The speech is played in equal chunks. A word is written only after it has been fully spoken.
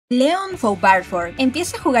Leon Barford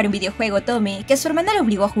empieza a jugar un videojuego OTOME que su hermana le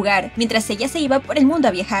obligó a jugar mientras ella se iba por el mundo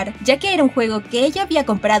a viajar, ya que era un juego que ella había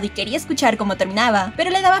comprado y quería escuchar cómo terminaba, pero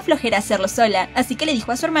le daba flojera hacerlo sola, así que le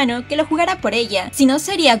dijo a su hermano que lo jugara por ella, si no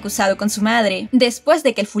sería acusado con su madre. Después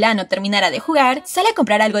de que el fulano terminara de jugar, sale a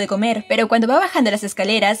comprar algo de comer, pero cuando va bajando las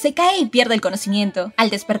escaleras se cae y pierde el conocimiento. Al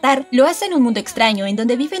despertar, lo hace en un mundo extraño en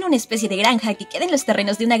donde vive en una especie de granja que queda en los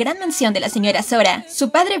terrenos de una gran mansión de la señora Sora. Su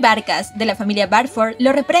padre Barkas, de la familia Barford,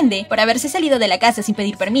 lo reprende por haberse salido de la casa sin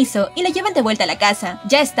pedir permiso y lo llevan de vuelta a la casa.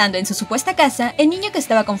 Ya estando en su supuesta casa, el niño que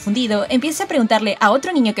estaba confundido empieza a preguntarle a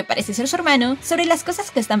otro niño que parece ser su hermano sobre las cosas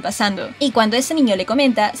que están pasando. Y cuando ese niño le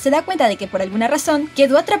comenta, se da cuenta de que por alguna razón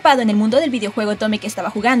quedó atrapado en el mundo del videojuego OTOME que estaba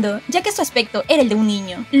jugando, ya que su aspecto era el de un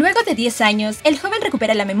niño. Luego de 10 años, el joven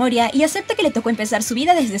recupera la memoria y acepta que le tocó empezar su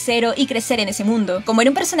vida desde cero y crecer en ese mundo. Como era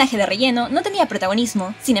un personaje de relleno, no tenía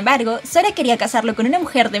protagonismo. Sin embargo, Sora quería casarlo con una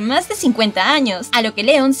mujer de más de 50 años, a lo que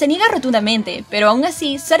Leon se niega rotundamente, pero aún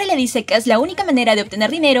así, Sora le dice que es la única manera de obtener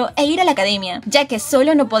dinero e ir a la academia, ya que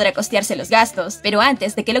solo no podrá costearse los gastos. Pero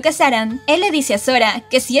antes de que lo casaran, él le dice a Sora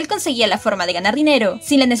que si él conseguía la forma de ganar dinero,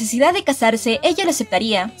 sin la necesidad de casarse, ella lo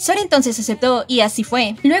aceptaría. Sora entonces aceptó y así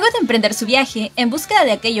fue. Luego de emprender su viaje, en búsqueda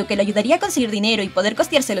de aquello que le ayudaría a conseguir dinero y poder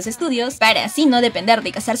costearse los estudios, para así no depender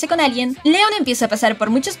de casarse con alguien, Leon empieza a pasar por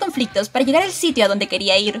muchos conflictos para llegar al sitio a donde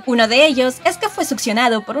quería ir. Uno de ellos es que fue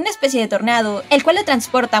succionado por una especie de tornado, el cual lo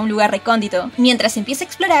transporta a un lugar recóndito. Mientras empieza a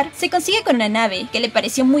explorar, se consigue con una nave que le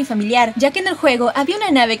pareció muy familiar, ya que en el juego había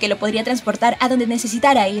una nave que lo podría transportar a donde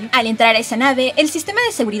necesitara ir. Al entrar a esa nave, el sistema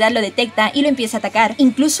de seguridad lo detecta y lo empieza a atacar.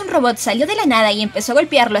 Incluso un robot salió de la nada y empezó a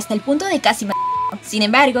golpearlo hasta el punto de casi matarlo. Sin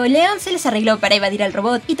embargo, Leon se les arregló para evadir al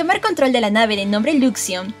robot y tomar control de la nave de nombre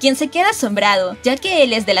Luxion, quien se queda asombrado, ya que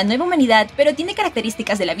él es de la nueva humanidad pero tiene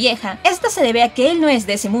características de la vieja. Esto se debe a que él no es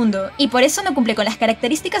de ese mundo, y por eso no cumple con las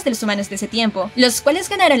características de los humanos de ese tiempo, los cuales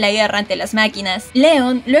ganaron la guerra ante las máquinas.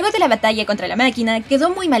 Leon, luego de la batalla contra la máquina, quedó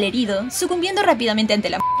muy malherido, sucumbiendo rápidamente ante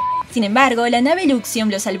la Sin embargo, la nave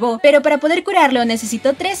Luxion lo salvó, pero para poder curarlo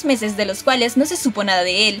necesitó 3 meses de los cuales no se supo nada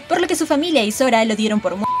de él, por lo que su familia y Sora lo dieron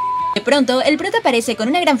por muerto. De pronto, el prota aparece con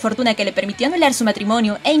una gran fortuna que le permitió anular su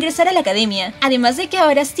matrimonio e ingresar a la academia, además de que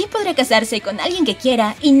ahora sí podrá casarse con alguien que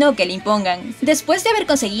quiera y no que le impongan. Después de haber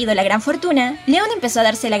conseguido la gran fortuna, Leon empezó a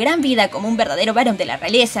darse la gran vida como un verdadero varón de la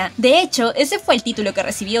realeza. De hecho, ese fue el título que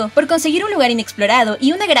recibió, por conseguir un lugar inexplorado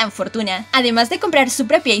y una gran fortuna, además de comprar su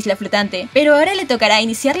propia isla flotante. Pero ahora le tocará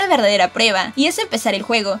iniciar la verdadera prueba, y es empezar el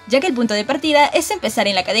juego, ya que el punto de partida es empezar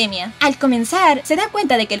en la academia. Al comenzar, se da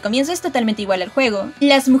cuenta de que el comienzo es totalmente igual al juego.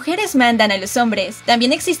 Las mujeres mandan a los hombres.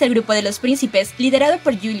 También existe el grupo de los príncipes, liderado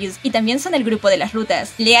por Julius, y también son el grupo de las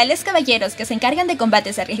rutas, leales caballeros que se encargan de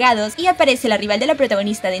combates arriesgados, y aparece la rival de la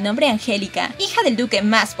protagonista de nombre Angélica, hija del duque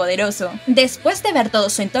más poderoso. Después de ver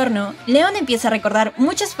todo su entorno, Leon empieza a recordar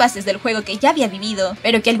muchas fases del juego que ya había vivido,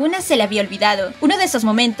 pero que algunas se le había olvidado. Uno de esos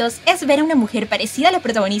momentos es ver a una mujer parecida a la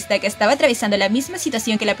protagonista que estaba atravesando la misma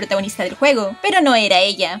situación que la protagonista del juego, pero no era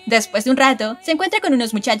ella. Después de un rato, se encuentra con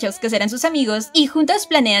unos muchachos que serán sus amigos, y juntos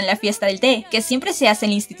planean la fiesta del té, que siempre se hace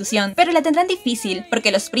en la institución, pero la tendrán difícil,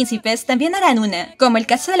 porque los príncipes también harán una, como el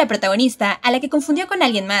caso de la protagonista, a la que confundió con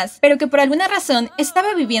alguien más, pero que por alguna razón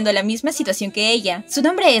estaba viviendo la misma situación que ella. Su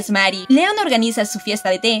nombre es Mari. Leon organiza su fiesta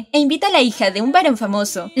de té, e invita a la hija de un varón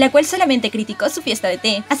famoso, la cual solamente criticó su fiesta de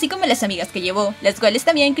té, así como las amigas que llevó, las cuales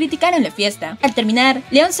también criticaron la fiesta. Al terminar,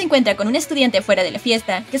 Leon se encuentra con una estudiante fuera de la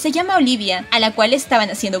fiesta, que se llama Olivia, a la cual estaban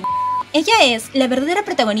haciendo Ella es la verdadera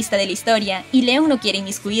protagonista de la historia, y Leon no quiere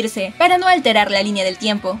inmiscuirse para no alterar la línea del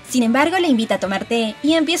tiempo. Sin embargo, le invita a tomar té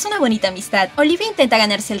y empieza una bonita amistad. Olivia intenta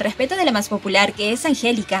ganarse el respeto de la más popular, que es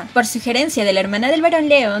Angélica. Por sugerencia de la hermana del varón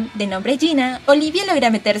Leon, de nombre Gina, Olivia logra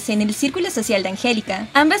meterse en el círculo social de Angélica.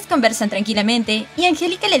 Ambas conversan tranquilamente, y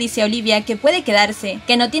Angélica le dice a Olivia que puede quedarse,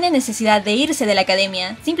 que no tiene necesidad de irse de la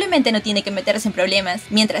academia, simplemente no tiene que meterse en problemas.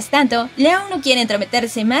 Mientras tanto, Leon no quiere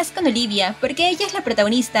entrometerse más con Olivia, porque ella es la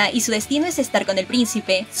protagonista y su destino es estar con el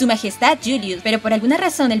príncipe, su majestad Julius, pero por alguna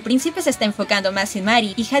razón el príncipe se está enfocando más en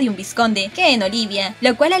Mari, hija de un vizconde, que en Olivia,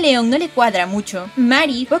 lo cual a Leon no le cuadra mucho.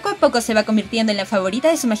 Mari poco a poco se va convirtiendo en la favorita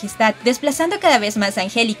de su majestad, desplazando cada vez más a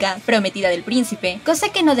Angélica, prometida del príncipe, cosa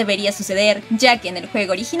que no debería suceder, ya que en el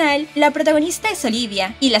juego original, la protagonista es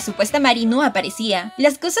Olivia, y la supuesta Mari no aparecía.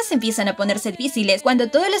 Las cosas empiezan a ponerse difíciles cuando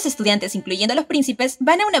todos los estudiantes, incluyendo los príncipes,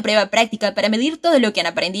 van a una prueba práctica para medir todo lo que han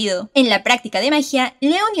aprendido. En la práctica de magia,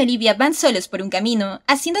 Leon y Olivia Olivia van solos por un camino,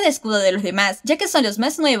 haciendo de escudo de los demás, ya que son los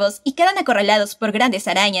más nuevos y quedan acorralados por grandes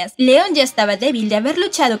arañas. Leon ya estaba débil de haber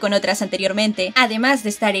luchado con otras anteriormente, además de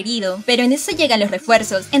estar herido, pero en eso llegan los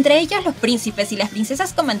refuerzos, entre ellos los príncipes y las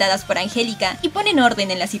princesas comandadas por Angélica, y ponen orden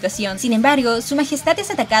en la situación. Sin embargo, su majestad es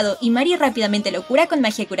atacado y Mari rápidamente lo cura con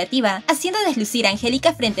magia curativa, haciendo deslucir a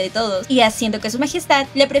Angélica frente de todos, y haciendo que su majestad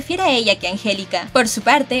le prefiera a ella que a Angélica. Por su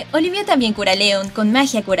parte, Olivia también cura a Leon con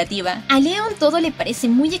magia curativa. A Leon todo le parece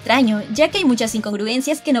muy extraño, ya que hay muchas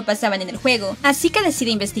incongruencias que no pasaban en el juego, así que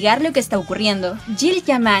decide investigar lo que está ocurriendo. Jill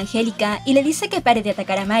llama a Angélica y le dice que pare de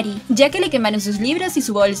atacar a Mari, ya que le quemaron sus libros y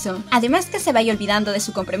su bolso, además que se vaya olvidando de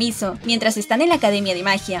su compromiso, mientras están en la academia de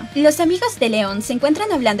magia. Los amigos de Leon se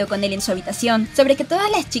encuentran hablando con él en su habitación, sobre que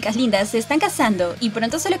todas las chicas lindas se están casando y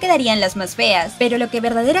pronto solo quedarían las más feas, pero lo que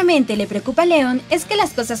verdaderamente le preocupa a Leon es que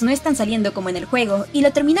las cosas no están saliendo como en el juego, y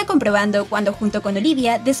lo termina comprobando cuando junto con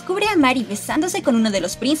Olivia descubre a Mari besándose con uno de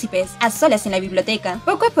los príncipes, a solas en la biblioteca.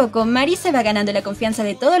 Poco a poco, Mari se va ganando la confianza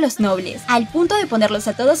de todos los nobles, al punto de ponerlos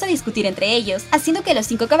a todos a discutir entre ellos, haciendo que los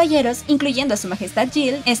 5 caballeros, incluyendo a su majestad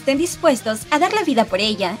Jill, estén dispuestos a dar la vida por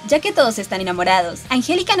ella, ya que todos están enamorados.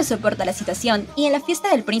 Angélica no soporta la situación, y en la fiesta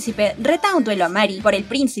del príncipe reta a un duelo a Mari por el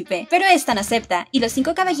príncipe, pero esta no acepta, y los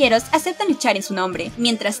 5 caballeros aceptan luchar en su nombre.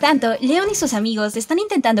 Mientras tanto, Leon y sus amigos están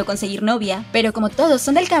intentando conseguir novia, pero como todos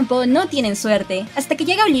son del campo, no tienen suerte, hasta que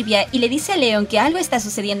llega Olivia y le dice a Leon que algo está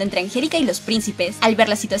sucediendo entre Angélica y los príncipes. Al ver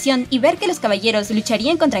la situación y ver que los caballeros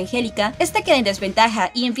lucharían contra Angélica, esta queda en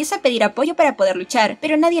desventaja y empieza a pedir apoyo para poder luchar,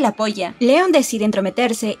 pero nadie la apoya. Leon decide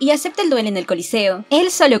entrometerse y acepta el duelo en el Coliseo,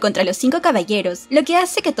 él solo contra los 5 caballeros, lo que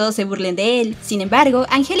hace que todos se burlen de él. Sin embargo,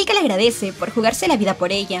 Angélica le agradece por jugarse la vida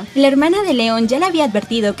por ella. La hermana de Leon ya le había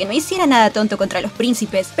advertido que no hiciera nada tonto contra los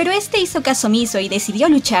príncipes, pero este hizo caso omiso y decidió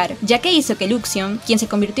luchar, ya que hizo que Luxion, quien se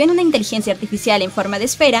convirtió en una inteligencia artificial en forma de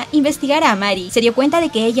esfera, investigara a Mari. Se dio cuenta de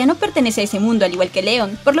que ella no pertenece a ese mundo al igual que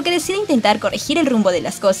Leon, por lo que decide intentar corregir el rumbo de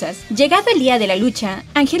las cosas. Llegado el día de la lucha,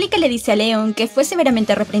 Angélica le dice a Leon que fue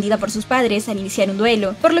severamente reprendida por sus padres al iniciar un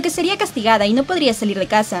duelo, por lo que sería castigada y no podría salir de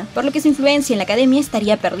casa, por lo que su influencia en la academia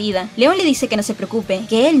estaría perdida. Leon le dice que no se preocupe,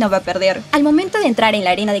 que él no va a perder. Al momento de entrar en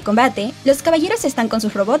la arena de combate, los caballeros están con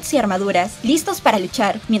sus robots y armaduras, listos para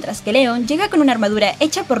luchar, mientras que Leon llega con una armadura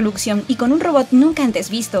hecha por Luxion y con un robot nunca antes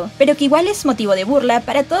visto, pero que igual es motivo de burla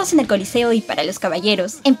para todos en el Coliseo y para los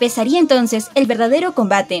caballeros. Empezaría entonces el verdadero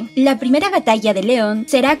combate. La primera batalla de Leon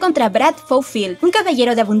será contra Brad Fowfield, un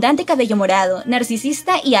caballero de abundante cabello morado,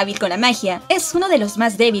 narcisista y hábil con la magia. Es uno de los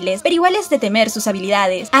más débiles, pero igual es de temer sus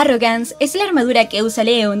habilidades. Arrogance es la armadura que usa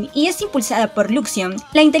Leon y es impulsada por Luxion,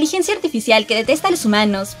 la inteligencia artificial que detesta a los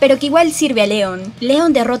humanos, pero que igual sirve a Leon.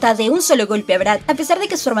 Leon derrota de un solo golpe a Brad, a pesar de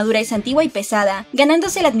que su armadura es antigua y pesada,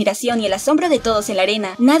 ganándose la admiración y el asombro de todos en la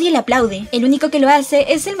arena. Nadie le aplaude, el único que lo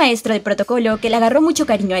hace es el maestro de protocolo, que le agarró mucho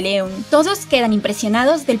cariño a Leon. Todos quedan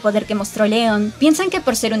impresionados del poder que mostró Leon, piensan que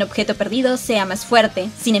por ser un objeto perdido sea más fuerte.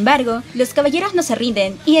 Sin embargo, los caballeros no se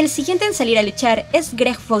rinden, y el siguiente en salir a luchar es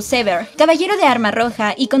Greg Fawsever, caballero de arma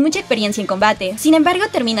roja y con mucha experiencia en combate. Sin embargo,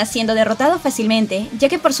 termina siendo derrotado fácilmente, ya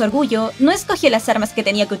que por su orgullo no escogió las armas que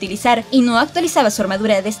tenía que utilizar y no actualizaba su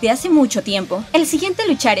armadura desde hace mucho tiempo. El siguiente a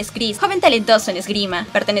luchar es Chris, joven talentoso en esgrima,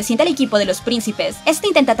 perteneciente al equipo de los príncipes. Este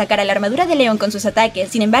intenta atacar a la armadura de Leon con sus ataques,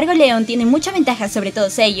 sin embargo Leon tiene mucha ventaja sobre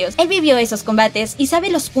todos ellos. Él vivió esos combates y sabe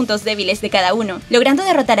los puntos débiles de cada uno, logrando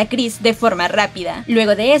derrotar a Chris de forma rápida.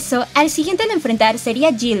 Luego de eso, al siguiente a enfrentar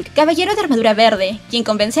sería Jill, caballero de armadura verde, quien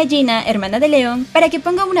convence a Gina, hermana de Leon, para que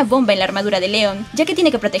ponga una bomba en la armadura de Leon, ya que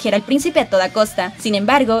tiene que proteger al príncipe a toda costa. Sin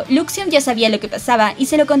embargo, Luxion ya sabía lo que pasaba y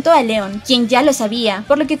se lo contó a Leon, quien ya lo sabía,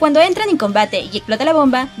 por lo que cuando entran en combate y explota la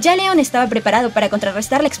bomba, ya Leon estaba preparado para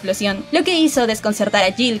contrarrestar la explosión, lo que hizo desconcertar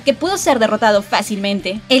a Jill, que pudo ser derrotado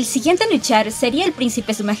fácilmente. El siguiente en luchar sería el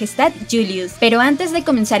príncipe su majestad Julius, pero antes de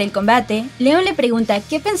comenzar el combate, Leon le pregunta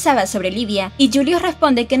qué pensaba sobre Olivia, y Julius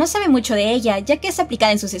responde que no sabe mucho de ella, ya que es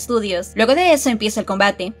aplicada en sus estudios. Luego de eso empieza el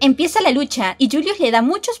combate. Empieza la lucha, y Julius le da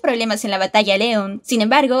muchos problemas en la batalla a Leon. Sin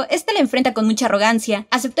embargo, este le enfrenta con mucha arrogancia.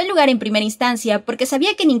 Aceptó el lugar en primera instancia porque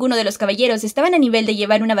sabía que ninguno de los caballeros estaban a nivel de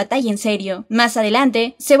llevar una batalla en serio. Más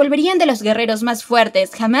adelante, se volverían de los guerreros más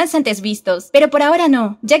fuertes jamás antes vistos, pero por ahora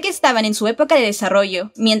no, ya que estaban en su época de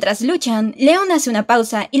desarrollo. Mientras luchan, Leon hace una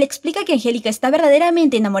pausa y le explica que Angélica está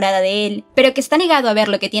verdaderamente enamorada de él, pero que está negado a ver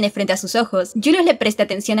lo que tiene frente a sus ojos. Julius le presta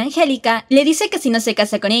atención a Angélica, le dice que si no se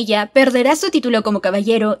casa con ella, perderá su título como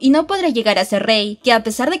caballero y no podrá llegar a ser rey, que a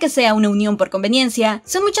pesar de que sea una unión por conveniencia,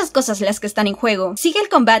 son muchas cosas las que están en juego. Sigue el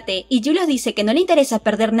combate y Julius dice que no le interesa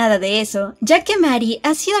perder nada de eso, ya que Mari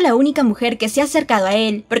ha sido la única mujer que se ha acercado a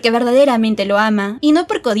él, porque verdaderamente lo ama, y no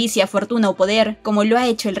por codicia, fortuna o poder, como lo ha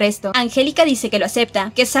hecho el resto. Angélica dice que lo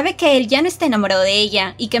acepta, que sabe que él ya no está enamorado enamorado de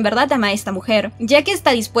ella y que en verdad ama a esta mujer, ya que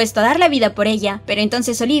está dispuesto a dar la vida por ella. Pero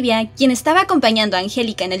entonces Olivia, quien estaba acompañando a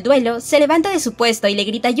Angélica en el duelo, se levanta de su puesto y le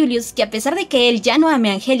grita a Julius que a pesar de que él ya no ame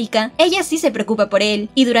a Angélica, ella sí se preocupa por él,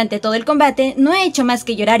 y durante todo el combate no ha hecho más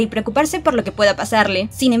que llorar y preocuparse por lo que pueda pasarle.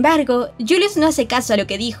 Sin embargo, Julius no hace caso a lo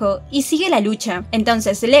que dijo y sigue la lucha.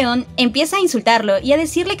 Entonces Leon empieza a insultarlo y a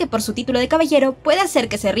decirle que por su título de caballero puede hacer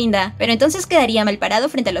que se rinda, pero entonces quedaría mal parado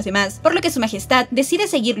frente a los demás, por lo que su majestad decide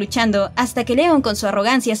seguir luchando hasta que Leon con su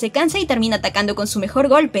arrogancia se cansa y termina atacando con su mejor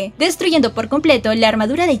golpe, destruyendo por completo la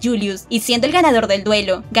armadura de Julius y siendo el ganador del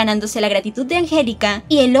duelo, ganándose la gratitud de Angélica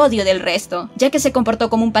y el odio del resto, ya que se comportó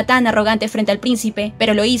como un patán arrogante frente al príncipe,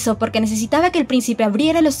 pero lo hizo porque necesitaba que el príncipe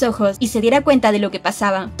abriera los ojos y se diera cuenta de lo que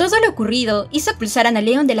pasaba. Todo lo ocurrido hizo expulsaran a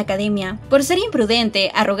Leon de la academia, por ser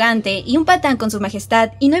imprudente, arrogante y un patán con su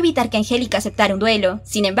majestad y no evitar que Angélica aceptara un duelo.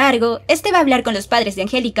 Sin embargo, este va a hablar con los padres de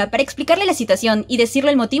Angélica para explicarle la situación y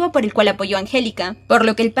decirle el motivo por el cual apoyó a Angélica, por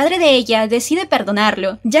lo que el padre de ella decide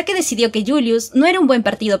perdonarlo, ya que decidió que Julius no era un buen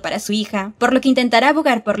partido para su hija, por lo que intentará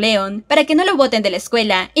abogar por Leon para que no lo boten de la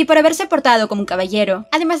escuela y por haberse portado como un caballero,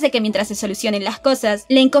 además de que mientras se solucionen las cosas,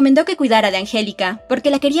 le encomendó que cuidara de Angélica, porque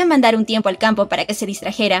la quería mandar un tiempo al campo para que se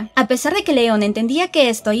distrajera. A pesar de que Leon entendía que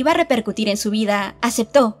esto iba a repercutir en su vida,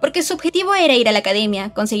 aceptó, porque su objetivo era ir a la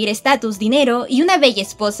academia, conseguir estatus, dinero y una bella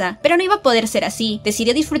esposa, pero no iba a poder ser así.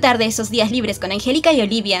 Decidió disfrutar de esos días libres con Angélica y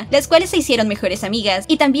Olivia, las cuales se hicieron mejores amigas,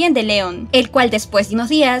 y también de Leon, el cual después de unos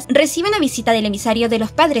días recibe una visita del emisario de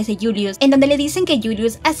los padres de Julius, en donde le dicen que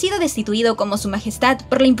Julius ha sido destituido como su majestad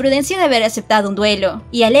por la imprudencia de haber aceptado un duelo,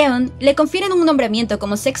 y a Leon le confieren un nombramiento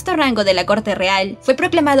como sexto rango de la corte real. Fue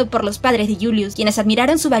proclamado por los padres de Julius, quienes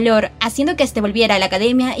admiraron su valor, haciendo que este volviera a la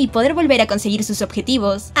academia y poder volver a conseguir sus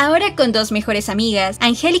objetivos, ahora con dos mejores amigas,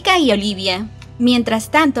 Angélica y Olivia. Mientras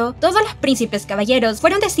tanto, todos los príncipes caballeros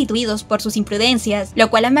fueron destituidos por sus imprudencias, lo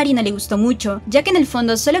cual a Mari no le gustó mucho, ya que en el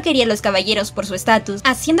fondo solo quería a los caballeros por su estatus,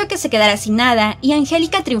 haciendo que se quedara sin nada y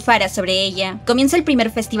Angélica triunfara sobre ella. Comienza el primer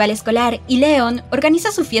festival escolar y Leon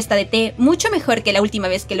organiza su fiesta de té mucho mejor que la última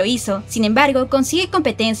vez que lo hizo. Sin embargo, consigue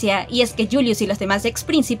competencia, y es que Julius y los demás ex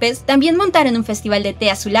príncipes también montaron un festival de té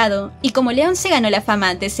a su lado, y como Leon se ganó la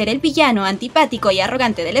fama de ser el villano antipático y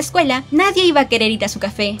arrogante de la escuela, nadie iba a querer ir a su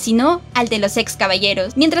café, sino al de los ex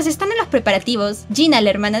caballeros. Mientras están en los preparativos, Gina, la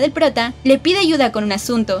hermana del prota, le pide ayuda con un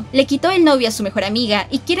asunto. Le quitó el novio a su mejor amiga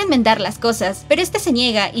y quiere enmendar las cosas, pero este se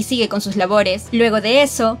niega y sigue con sus labores. Luego de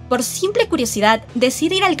eso, por simple curiosidad,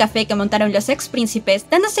 decide ir al café que montaron los ex príncipes,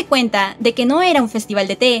 dándose cuenta de que no era un festival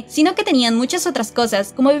de té, sino que tenían muchas otras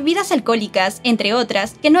cosas como bebidas alcohólicas, entre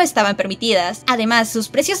otras, que no estaban permitidas. Además, sus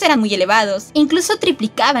precios eran muy elevados, incluso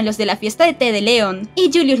triplicaban los de la fiesta de té de Leon, y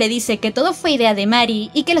Julius le dice que todo fue idea de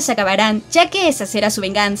Mari y que los acabarán, ya que esa será su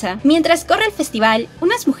venganza. Mientras corre el festival,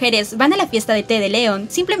 unas mujeres van a la fiesta de té de Leon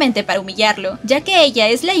simplemente para humillarlo, ya que ella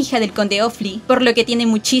es la hija del conde Offley, por lo que tiene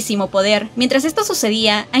muchísimo poder. Mientras esto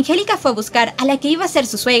sucedía, Angélica fue a buscar a la que iba a ser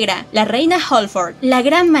su suegra, la reina Holford, la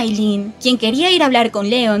gran Maylin, quien quería ir a hablar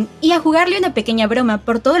con Leon y a jugarle una pequeña broma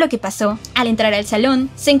por todo lo que pasó. Al entrar al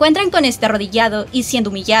salón, se encuentran con este arrodillado y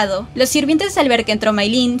siendo humillado. Los sirvientes, al ver que entró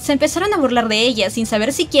Maylin, se empezaron a burlar de ella sin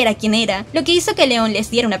saber siquiera quién era, lo que hizo que Leon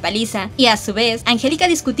les diera una paliza, y a su vez, Angélica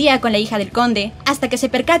discutía con la hija del conde, hasta que se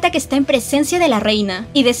percata que está en presencia de la reina,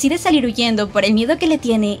 y decide salir huyendo por el miedo que le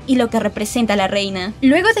tiene y lo que representa la reina.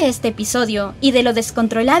 Luego de este episodio, y de lo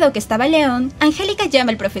descontrolado que estaba Leon, Angélica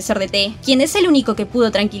llama al profesor de té, quien es el único que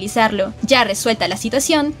pudo tranquilizarlo. Ya resuelta la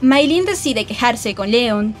situación, Maylin decide quejarse con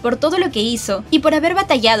Leon por todo lo que hizo, y por haber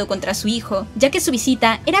batallado contra su hijo, ya que su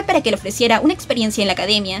visita era para que le ofreciera una experiencia en la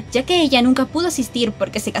academia, ya que ella nunca pudo asistir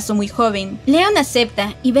porque se casó muy joven. Leon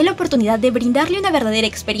acepta y ve la oportunidad de brindarle una verdadera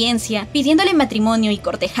experiencia, pidiéndole matrimonio y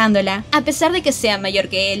cortejándola, a pesar de que sea mayor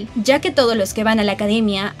que él, ya que todos los que van a la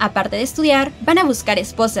academia, aparte de estudiar, van a buscar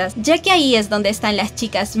esposas, ya que ahí es donde están las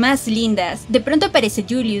chicas más lindas. De pronto aparece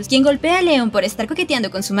Julius, quien golpea a Leon por estar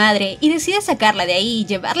coqueteando con su madre y decide sacarla de ahí y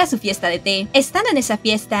llevarla a su fiesta de té. Estando en esa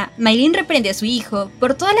fiesta, Maylin reprende a su hijo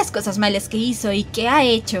por todas las cosas malas que hizo y que ha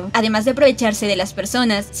hecho, además de aprovecharse de las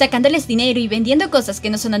personas, sacándoles dinero y vendiendo cosas que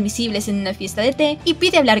no son admisibles en una fiesta de té, y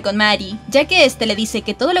pide hablar con Mari, ya que este le dice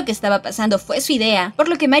que todo lo que estaba pasando fue su idea, por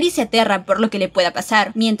lo que Mari se aterra por lo que le pueda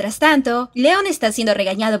pasar. Mientras tanto, Leon está siendo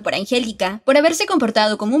regañado por Angélica por haberse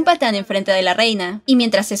comportado como un patán enfrente de la reina, y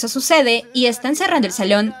mientras eso sucede y están cerrando el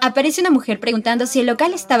salón, aparece una mujer preguntando si el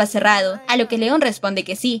local estaba cerrado, a lo que Leon responde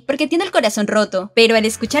que sí, porque tiene el corazón roto, pero al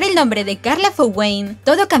escuchar el nombre de Carla Faux Wayne,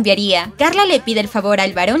 todo cambiaría. Carla le pide el favor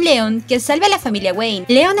al barón Leon que salve a la familia Wayne.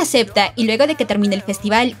 Leon acepta y luego de que termine el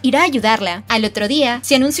festival irá a ayudarla. Al otro día,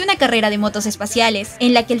 se anuncia una carrera de motos espaciales,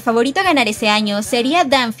 en la que el favorito a ganar ese año sería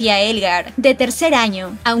Danfia Elgar, de tercer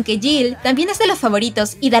año, aunque Jill también es de los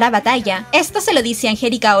favoritos y dará batalla. Esto se lo dice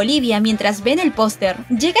Angélica a Olivia mientras ven el póster.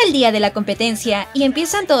 Llega el día de la competencia y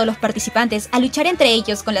empiezan todos los participantes a luchar entre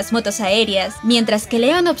ellos con las motos aéreas, mientras que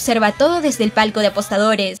Leon observa todo desde el palco de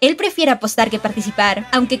apostadores. Él prefiere apostar que participar,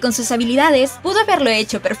 aunque con sus habilidades pudo haberlo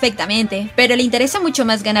hecho perfectamente, pero le interesa mucho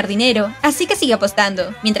más ganar dinero, así que sigue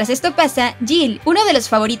apostando. Mientras esto pasa, Jill, uno de los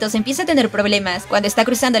favoritos, empieza a tener problemas. Cuando está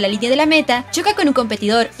cruzando la línea de la meta, choca con un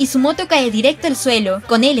competidor y su moto cae directo al suelo,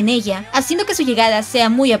 con él en ella, haciendo que su llegada sea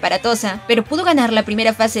muy aparatosa, pero pudo ganar la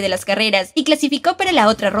primera fase de las carreras y clasificó para la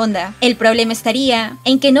otra ronda. El problema estaría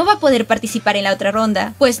en que no va a poder participar en la otra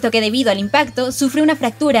ronda, puesto que debido al impacto sufre una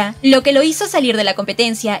fractura, lo que lo hizo salir de la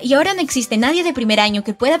competencia y ahora no existe nadie de primer año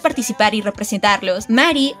que pueda participar y representarlos.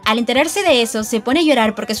 Mary, al enterarse de eso, se pone a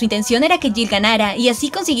llorar porque su intención era que Jill ganara y así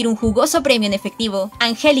conseguir un jugoso premio en efectivo.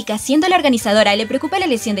 Angélica, siendo la organizadora, le preocupa la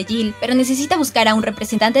lesión de Jill, pero necesita buscar a un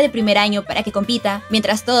representante de primer año para que compita.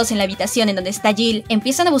 Mientras todos en la habitación en donde está Jill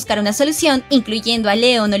empiezan a buscar una solución, incluyendo a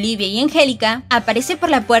Leon, Olivia y Angélica, aparece por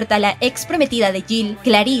la puerta la ex prometida de Jill,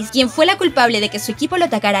 Clarice, quien fue la culpable de que su equipo lo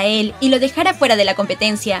atacara a él y lo dejara fuera de la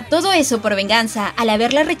competencia. Todo eso por venganza al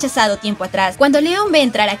haberla rechazado tiempo atrás. Cuando Leon ve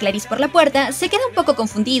entrar a Clarice por la puerta, se queda un poco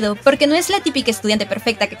confundido porque no es la típica estudiante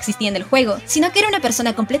perfecta que existía en el juego, sino que era una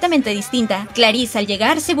persona completamente distinta. Clarice al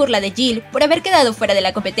llegar se burla de Jill por haber quedado fuera de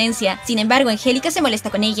la competencia. Sin embargo, Angélica se molesta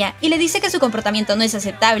con ella y le dice que su comportamiento no es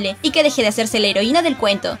aceptable y que deje de hacerse la heroína del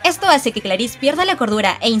cuento. Esto hace que Clarice pierda la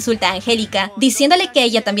cordura e insulta a Angélica, diciéndole que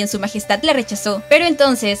ella también su majestad la rechazó. Pero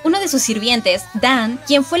entonces, uno de sus sirvientes, Dan,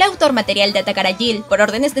 quien fue el autor material de atacar a Jill por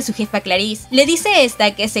órdenes de su jefa Clarice, le dice a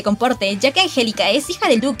esta que se comporte, ya que Angélica es hija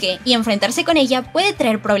del duque y enfrentarse con ella puede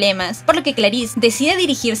traer problemas, por lo que Clarice decide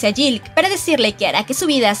dirigirse a Jill para decirle que hará que su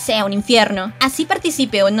vida sea un infierno, así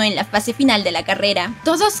participe o no en la fase final de la carrera.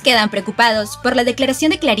 Todos quedan preocupados por la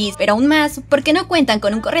declaración de Clarice, pero aún más porque no cuentan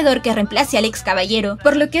con un corredor que reemplace al ex caballero,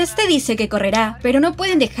 por lo que este dice que correrá, pero no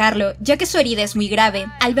pueden dejarlo, ya que su herida es muy grave.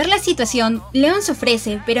 Al ver la situación, Leon se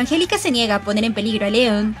ofrece, pero Angélica se niega a poner en peligro a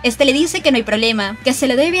Leon. Este le dice que no hay problema, que se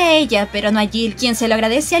lo debe a ella, pero no a Jill, quien se lo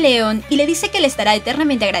agradece a Leon y le dice que le estará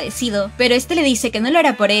eternamente agradecido, pero este le dice que no lo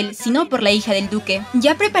hará por él, sino por la hija del duque.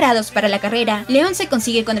 Ya preparados para la carrera, Leon se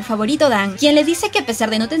consigue con el favorito Dan, quien le dice que a pesar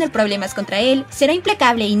de no tener problemas contra él, será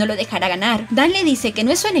implacable y no lo dejará ganar. Dan le dice que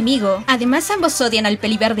no es su enemigo. Además, ambos odian al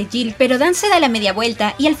peliverde Jill, pero Dan se da la media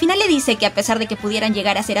vuelta y al final le dice que a pesar de que pudieran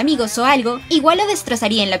llegar a ser amigos o algo, igual lo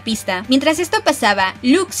destrozaría en la pista. Mientras esto pasaba,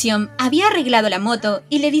 Luxion había arreglado la moto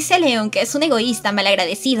y le dice a Leon que es un egoísta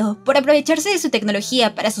malagradecido por aprovecharse de su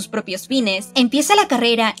tecnología para sus propios fines. Empieza la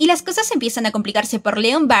carrera y las cosas empiezan a complicarse por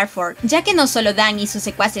Leon Barford, ya que no solo Dan y sus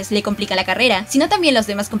secuaces le complican la carrera, sino también los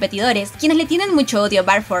demás competidores, quienes le tienen mucho odio a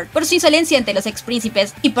Barford por su insolencia ante los ex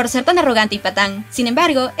príncipes y por ser tan arrogante y patán. Sin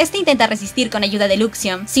embargo, este intenta resistir con ayuda de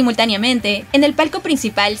Luxion. Simultáneamente, en el palco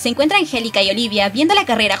principal se encuentra Angélica y Olivia viendo la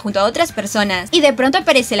carrera junto a otras personas, y de pronto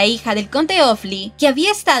aparece la hija del conde Offley, que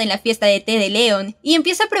había estado en la fiesta de té de Leon, y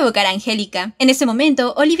empieza a provocar a Angélica. En ese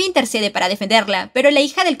momento, Olivia intercede para defenderla, pero la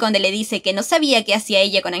hija del conde le dice que no sabía qué hacía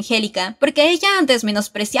ella con Angélica, porque ella antes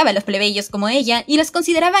menospreciaba a los plebeyos como ella y los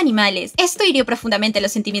consideraba animales. Esto hirió profundamente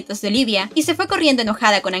los sentimientos de Olivia, y se fue corriendo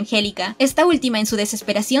enojada con Angélica. Esta última en su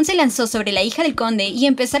desesperación se lanzó sobre la hija del conde y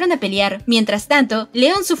empezaron a pelear. Mientras tanto,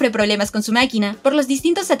 Leon sufre problemas con su máquina por los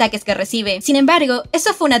distintos ataques que recibe. Sin embargo,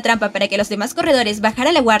 eso fue una trampa para que los demás corredores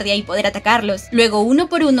bajaran la guardia y poder atacarlos. Luego, uno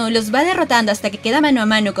por uno, los va derrotando hasta que queda mano a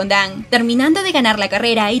mano con Dan, terminando de ganar la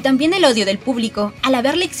carrera y también el odio del público. Al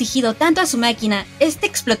haberle exigido tanto a su máquina, este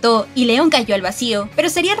explotó y Leon cayó al vacío, pero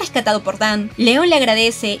sería rescatado por Dan. Leon le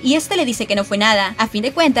agradece y este le dice que no fue nada. A fin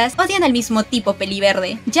de cuentas, odian al mismo tipo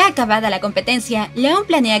peliverde. Ya acabada la competencia, Leon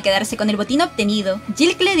planea quedarse con el botín obtenido.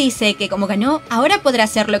 Jill le dice que como ganó, ahora podrá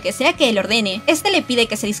hacer lo que sea que él ordene. Este le pide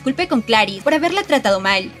que se disculpe con Clarice por haberla tratado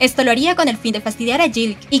mal. Esto lo haría con el fin de fastidiar a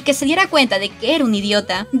Jill y que se diera cuenta de que era un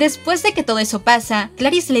idiota. Después de que todo eso pasa,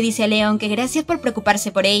 Clarice le dice a Leon que gracias por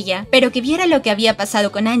preocuparse por ella, pero que viera lo que había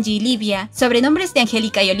pasado con Angie y Livia, sobrenombres de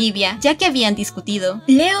Angélica y Olivia, ya que habían discutido.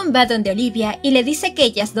 Leon va donde Olivia y le dice que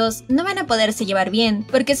ellas dos no van a poderse llevar bien,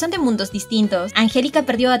 porque son de mundos distintos. Angélica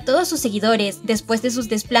perdió a todos sus seguidores después de sus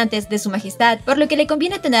desplantes de su majestad, por lo que le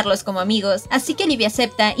conviene tenerlos como amigos, así que Olivia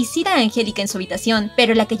acepta y cita a Angélica en su habitación,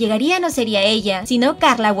 pero la que llegaría no sería ella, sino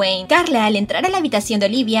Carla Wayne. Carla, al entrar a la habitación de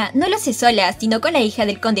Olivia, no lo hace sola, sino con la hija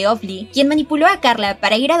del conde Offley, quien manipuló a Carla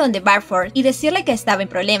para ir a donde Barford y decirle que estaba en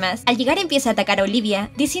problemas. Al llegar empieza a atacar a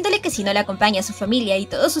Olivia, diciéndole que si no la acompaña a su familia y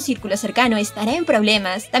todo su círculo cercano estará en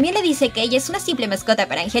problemas. También le dice que ella es una simple mascota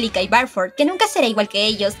para Angélica y Barford, que nunca será igual que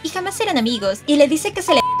ellos y jamás serán amigos, y le dice que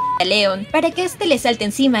se le a Leon para que este le salte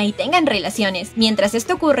encima y tengan relaciones. Mientras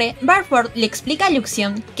esto ocurre, Barford le explica a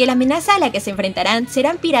Luxion que la amenaza a la que se enfrentarán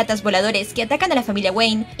serán piratas voladores que atacan a la familia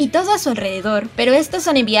Wayne y todo a su alrededor, pero estos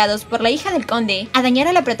son enviados por la hija del conde a dañar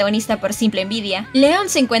a la protagonista por simple envidia. Leon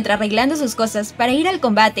se encuentra arreglando sus cosas para ir al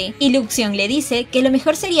combate y Luxion le dice que lo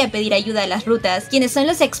mejor sería pedir ayuda a las rutas, quienes son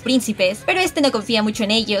los ex príncipes, pero este no confía mucho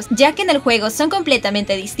en ellos, ya que en el juego son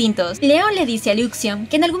completamente distintos. Leon le dice a Luxion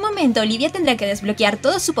que en algún momento Olivia tendrá que desbloquear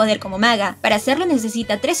todo su poder como maga. Para hacerlo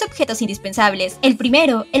necesita 3 objetos indispensables. El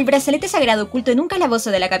primero, el brazalete sagrado oculto en un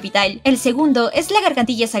calabozo de la capital. El segundo es la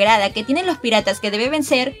gargantilla sagrada que tienen los piratas que debe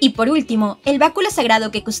vencer. Y por último, el báculo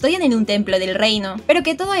sagrado que custodian en un templo del reino. Pero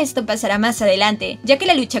que todo esto pasará más adelante, ya que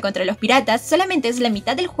la lucha contra los piratas solamente es la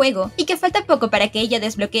mitad del juego y que falta poco para que ella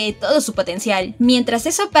desbloquee todo su potencial. Mientras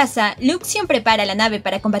eso pasa, Luxion prepara la nave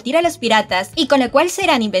para combatir a los piratas y con la cual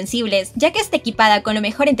serán invencibles, ya que está equipada con lo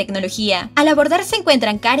mejor en tecnología. Al abordar se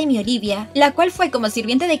encuentran Karen y Olivia, la cual fue como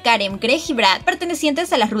sirviente de Karen, Greg y Brad,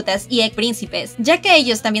 pertenecientes a las rutas y ex príncipes, ya que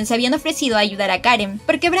ellos también se habían ofrecido a ayudar a Karen,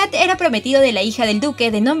 porque Brad era prometido de la hija del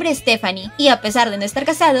duque de nombre Stephanie, y a pesar de no estar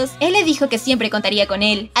casados, él le dijo que siempre contaría con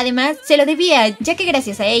él. Además, se lo debía, ya que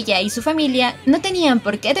gracias a ella y su familia, no tenían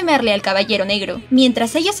por qué temerle al caballero negro.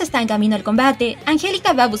 Mientras ellos están camino al combate,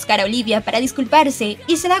 Angélica va a buscar a Olivia para disculparse,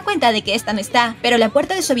 y se da cuenta de que esta no está, pero la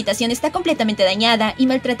puerta de su habitación está completamente dañada y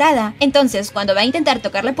maltratada. Entonces, cuando va a intentar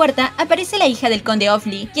tocar la puerta, aparece la hija del conde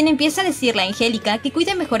Offley, quien empieza a decirle a Angélica que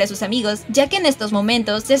cuide mejor a sus amigos, ya que en estos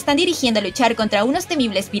momentos se están dirigiendo a luchar contra unos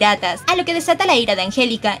temibles piratas, a lo que desata la ira de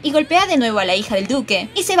Angélica y golpea de nuevo a la hija del duque,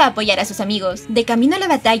 y se va a apoyar a sus amigos. De camino a la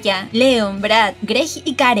batalla, Leon, Brad, Greg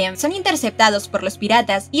y Karen son interceptados por los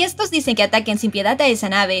piratas, y estos dicen que ataquen sin piedad a esa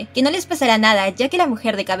nave, que no les pasará nada ya que la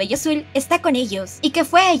mujer de cabello azul está con ellos, y que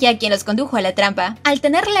fue ella quien los condujo a la trampa. Al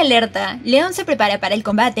tener la alerta, Leon se prepara para el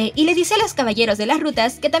combate y le dice a los caballeros de las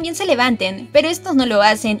rutas que también se levanten, pero estos no lo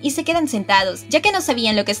hacen y se quedan sentados, ya que no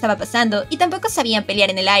sabían lo que estaba pasando y tampoco sabían pelear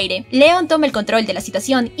en el aire. Leon toma el control de la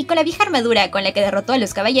situación y con la vieja armadura con la que derrotó a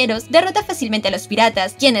los caballeros, derrota fácilmente a los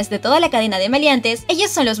piratas, quienes de toda la cadena de maleantes,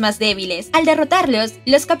 ellos son los más débiles. Al derrotarlos,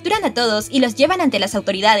 los capturan a todos y los llevan ante las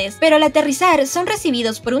autoridades, pero al aterrizar son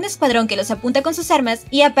recibidos por un escuadrón que los apunta con sus armas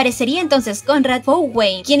y aparecería entonces Conrad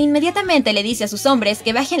Wayne, quien inmediatamente le dice a sus hombres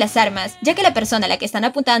que bajen las armas, ya que la persona a la que están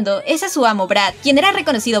apuntando es a su amo Brad, quien era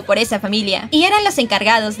reconocido por esa familia, y eran los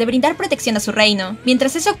encargados de brindar protección a su reino.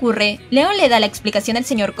 Mientras eso ocurre, Leon le da la explicación al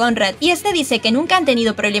señor Conrad, y este dice que nunca han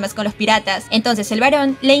tenido problemas con los piratas. Entonces el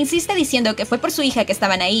varón le insiste diciendo que fue por su hija que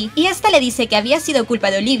estaban ahí, y esta le dice que había sido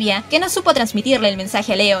culpa de Olivia, que no supo transmitirle el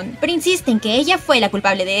mensaje a Leon, pero insiste en que ella fue la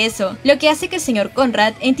culpable de eso, lo que hace que el señor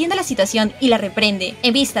Conrad entienda la situación y la reprende.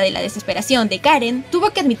 En vista de la desesperación de Karen,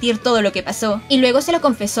 tuvo que admitir todo lo que pasó, y luego se lo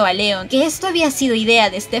confesó a Leon, que esto había sido idea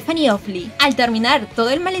de Stephanie Offley. Al terminar todo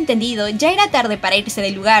el malentendido, ya era tarde para irse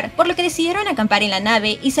del lugar, por lo que decidieron acampar en la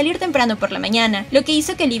nave y salir temprano por la mañana, lo que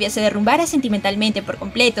hizo que Olivia se derrumbara sentimentalmente por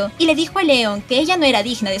completo, y le dijo a Leon que ella no era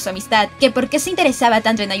digna de su amistad, que por qué se interesaba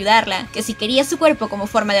tanto en ayudarla, que si quería su cuerpo como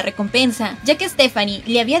forma de recompensa, ya que Stephanie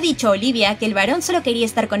le había dicho a Olivia que el varón solo quería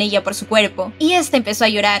estar con ella por su cuerpo, y esta empezó a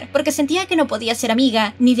llorar, porque sentía que no podía ser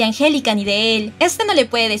amiga, ni de Angélica ni de él. Este no le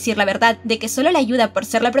puede decir la verdad de que solo la ayuda por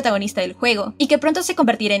ser la protagonista del juego, y que pronto se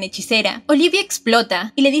convertirá en hechicera. Olivia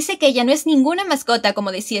explota, y le dice que ella no es ninguna mascota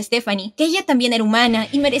como decía Stephanie, que ella también era humana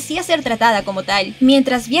y merecía ser tratada como tal.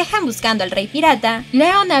 Mientras viajan buscando al rey pirata,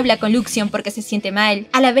 Leon habla con Luxion porque se siente mal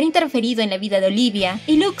al haber interferido en la vida de Olivia,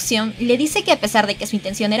 y Luxion le dice que a pesar de que su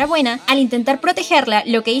intención era buena, al intentar protegerla,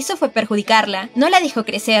 lo que hizo fue perjudicarla. No la dejó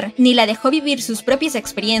crecer, ni la dejó vivir sus propias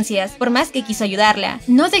experiencias, por más que quiso ayudarla.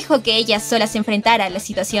 No dejó que ella sola se enfrentara a las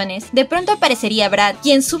situaciones. De pronto aparecería Brad,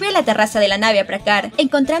 quien sube a la terraza de la nave a placar,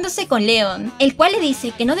 encontrándose con Leon, el cual le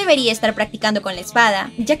dice que no debería estar practicando con la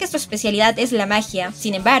espada, ya que su especialidad es la magia.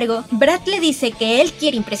 Sin embargo, Brad le dice que él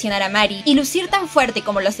quiere impresionar a Mari y lucir tan fuerte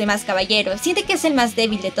como los demás caballeros. Siente que es el más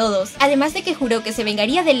débil de todos, además de que juró que se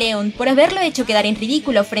vengaría de Leon por haberlo hecho quedar en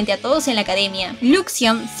ridículo frente a todos en la academia.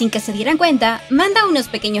 Luxion, sin que se dieran cuenta, manda a unos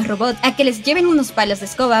pequeños robots a que les lleven unos palos de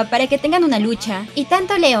escoba para que tengan una lucha, y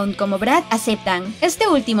tanto Leon como Brad aceptan. Este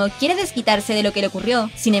último quiere desquitarse de lo que le ocurrió,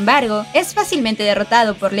 sin embargo, es fácilmente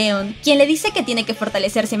derrotado por Leon, quien le dice que tiene que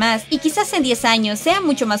fortalecerse más y quizás en 10 años sea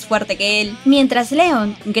mucho más fuerte que él. Mientras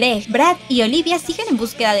Leon, Greg, Brad y Olivia siguen en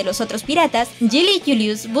búsqueda de los otros piratas, Jill y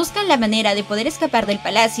Julius buscan la manera de poder escapar del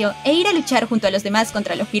palacio e ir a luchar junto a los demás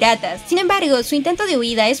contra los piratas. Sin embargo, su intento de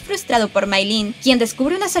huida es frustrado por Maylin, quien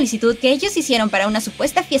descubre una solicitud que ellos hicieron para una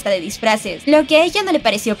supuesta fiesta de disfraces, lo que a ella no le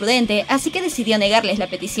pareció prudente, así que decidió negarles la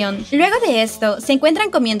petición. Luego de esto, se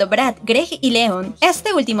encuentran comiendo Brad, Greg y Leon.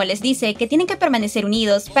 Este último les dice que tienen que permanecer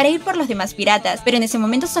unidos para ir por los demás piratas, piratas, pero en ese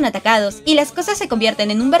momento son atacados y las cosas se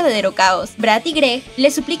convierten en un verdadero caos. Brad y Greg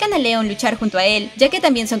le suplican a Leon luchar junto a él, ya que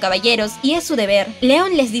también son caballeros y es su deber.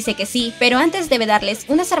 Leon les dice que sí, pero antes debe darles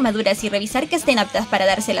unas armaduras y revisar que estén aptas para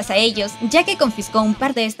dárselas a ellos, ya que confiscó un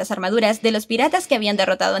par de estas armaduras de los piratas que habían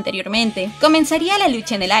derrotado anteriormente. Comenzaría la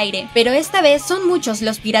lucha en el aire, pero esta vez son muchos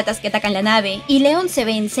los piratas que atacan la nave y Leon se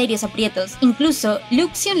ve en serios aprietos. Incluso,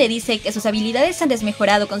 Luxion le dice que sus habilidades han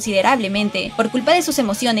desmejorado considerablemente por culpa de sus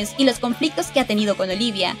emociones y los conflictos que ha tenido con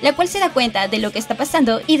Olivia, la cual se da cuenta de lo que está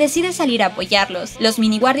pasando y decide salir a apoyarlos. Los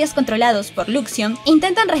miniguardias controlados por Luxion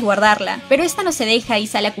intentan resguardarla, pero esta no se deja y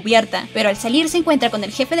sale a cubierta, pero al salir se encuentra con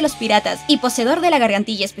el jefe de los piratas y poseedor de la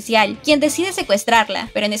gargantilla especial, quien decide secuestrarla,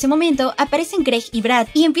 pero en ese momento aparecen Greg y Brad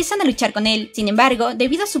y empiezan a luchar con él. Sin embargo,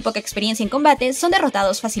 debido a su poca experiencia en combate, son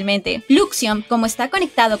derrotados fácilmente. Luxion, como está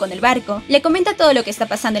conectado con el barco, le comenta todo lo que está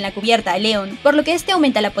pasando en la cubierta a Leon, por lo que este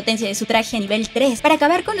aumenta la potencia de su traje a nivel 3 para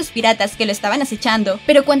acabar con los piratas que lo estaban acechando,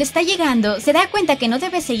 pero cuando está llegando, se da cuenta que no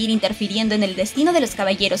debe seguir interfiriendo en el destino de los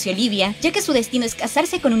caballeros y Olivia, ya que su destino es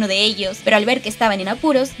casarse con uno de ellos, pero al ver que estaban en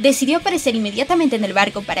apuros, decidió aparecer inmediatamente en el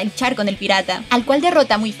barco para luchar con el pirata, al cual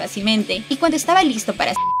derrota muy fácilmente, y cuando estaba listo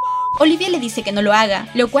para Olivia le dice que no lo haga,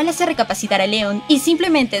 lo cual hace recapacitar a Leon y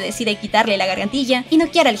simplemente decide quitarle la gargantilla y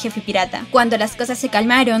noquear al jefe pirata. Cuando las cosas se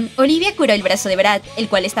calmaron, Olivia curó el brazo de Brad, el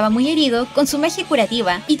cual estaba muy herido, con su magia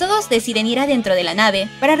curativa, y todos deciden ir adentro de la nave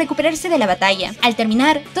para recuperarse de la batalla. Al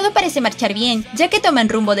terminar, todo parece marchar bien, ya que toman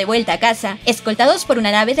rumbo de vuelta a casa, escoltados por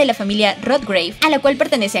una nave de la familia Redgrave, a la cual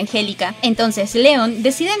pertenece Angélica. Entonces Leon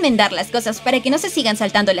decide enmendar las cosas para que no se sigan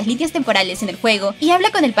saltando las líneas temporales en el juego y habla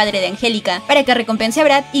con el padre de Angélica para que recompense a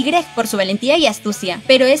Brad y Greg por su valentía y astucia,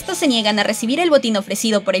 pero estos se niegan a recibir el botín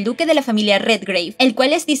ofrecido por el duque de la familia Redgrave, el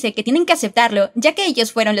cual les dice que tienen que aceptarlo, ya que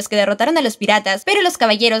ellos fueron los que derrotaron a los piratas, pero los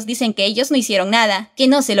caballeros dicen que ellos no hicieron nada, que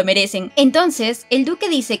no se lo merecen. Entonces, el duque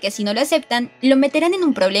dice que si no lo aceptan, lo meterán en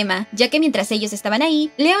un problema, ya que mientras ellos estaban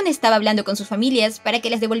ahí, Leon estaba hablando con sus familias para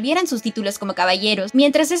que les devolvieran sus títulos como caballeros.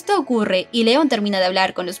 Mientras esto ocurre y Leon termina de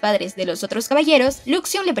hablar con los padres de los otros caballeros,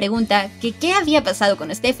 Luxion le pregunta que qué había pasado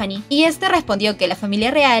con Stephanie, y este respondió que la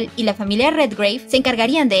familia real y la familia Redgrave se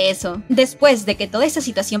encargarían de eso. Después de que toda esa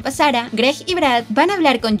situación pasara, Greg y Brad van a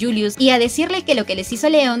hablar con Julius y a decirle que lo que les hizo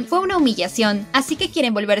Leon fue una humillación, así que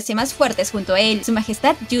quieren volverse más fuertes junto a él, su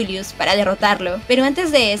majestad Julius, para derrotarlo. Pero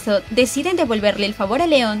antes de eso, deciden devolverle el favor a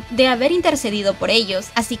Leon de haber intercedido por ellos,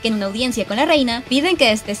 así que en una audiencia con la reina, piden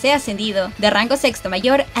que este sea ascendido de rango sexto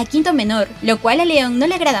mayor a quinto menor, lo cual a Leon no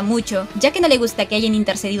le agrada mucho, ya que no le gusta que hayan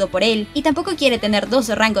intercedido por él, y tampoco quiere tener 2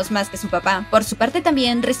 rangos más que su papá. Por su parte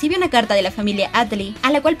también recibe una carta de la familia Adley, a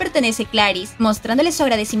la cual pertenece Clarice, mostrándole su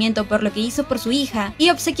agradecimiento por lo que hizo por su hija y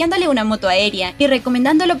obsequiándole una moto aérea y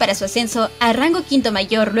recomendándolo para su ascenso a rango quinto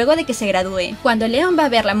mayor luego de que se gradúe. Cuando Leon va a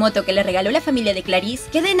ver la moto que le regaló la familia de Clarice,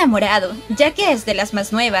 queda enamorado, ya que es de las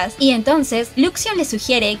más nuevas, y entonces Luxion le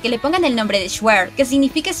sugiere que le pongan el nombre de Schwert, que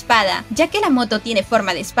significa espada, ya que la moto tiene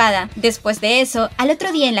forma de espada. Después de eso, al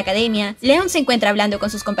otro día en la academia, Leon se encuentra hablando con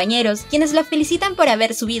sus compañeros, quienes lo felicitan por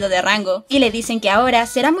haber subido de rango, y le dicen que ahora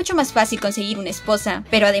será mucho más fácil conseguir una esposa,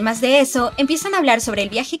 pero además de eso, empiezan a hablar sobre el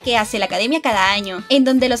viaje que hace la academia cada año, en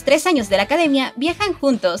donde los 3 años de la academia viajan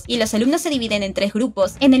juntos y los alumnos se dividen en 3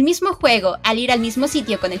 grupos. En el mismo juego, al ir al mismo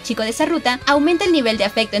sitio con el chico de esa ruta, aumenta el nivel de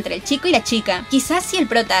afecto entre el chico y la chica. Quizás si el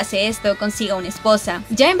prota hace esto, consiga una esposa.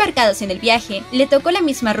 Ya embarcados en el viaje, le tocó la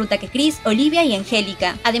misma ruta que Chris, Olivia y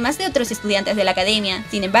Angélica, además de otros estudiantes de la academia.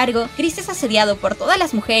 Sin embargo, Chris es asediado por todas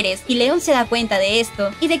las mujeres y Leon se da cuenta de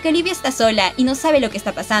esto y de que Olivia está sola y no sabe lo que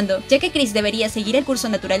está pasando, ya que Chris debería seguir el curso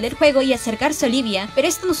natural del juego y acercarse a Olivia, pero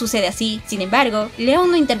esto no sucede así. Sin embargo, Leon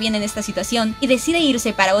no interviene en esta situación y decide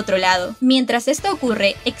irse para otro lado. Mientras esto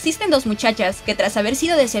ocurre, existen 2 muchachas que tras haber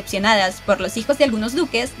sido decepcionadas por los hijos de algunos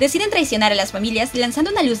duques, deciden traicionar a las familias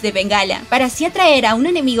lanzando una luz de bengala, para así atraer a un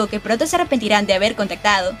enemigo que pronto se arrepentirán de haber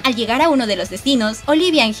contactado. Al llegar a uno de los destinos,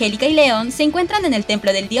 Olivia, Angélica y Leon se encuentran en el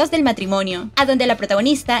templo del dios del matrimonio, a donde la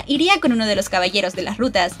protagonista iría con uno de los caballeros de las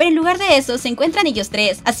rutas, pero en lugar de eso se encuentran ellos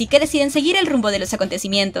 3, así que deciden seguir el rumbo de los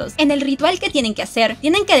acontecimientos. En el ritual que tienen que hacer,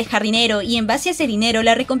 tienen que dejar dinero y en base a ese dinero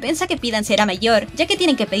la recompensa que pidan será mayor, ya que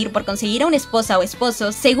tienen que pedir por conseguir a una esposa o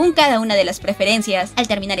esposo según cada una de las preferencias. Al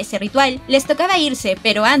terminar ese ritual, les tocaba irse,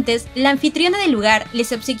 pero antes, la anfitriona del lugar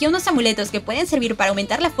les obsequió unos amuletos que pueden servir para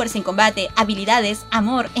aumentar la fuerza en combate, habilidades,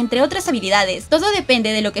 amor, entre otras habilidades. Todo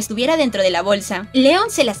depende de lo que estuviera dentro de la bolsa. Leon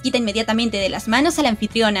se las quita inmediatamente de las manos a la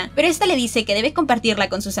anfitriona, pero esta le dice que debe compartirla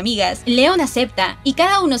con sus amigas. Leon acepta, y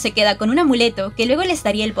cada uno se queda con un amuleto que luego les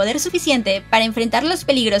daría el poder suficiente para enfrentar los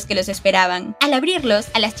peligros que los esperaban. Al abrirlos,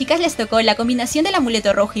 a las chicas les tocó la combinación del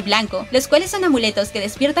amuleto rojo y blanco, los cuales son amuletos que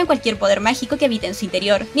despiertan cualquier poder mágico que habita en su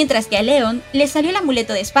interior, mientras que a Leon le salió el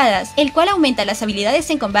amuleto de espadas, el cual aumenta las habilidades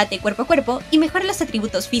en combate cuerpo a cuerpo y mejora los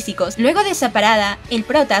atributos físicos. Luego de esa parada, el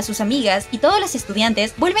prota, sus amigas y todos los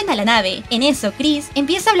estudiantes vuelven a la nave. En eso, Chris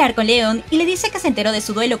empieza a hablar con Leon y le dice que se enteró de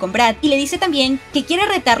su duelo con Brad, y le dice también que quiere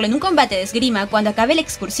retarlo en un combate de esgrima cuando acabe la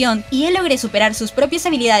excursión y él logre superar sus propias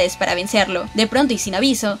habilidades para vencerlo. De pronto y sin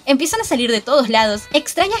aviso, empiezan a salir de todos lados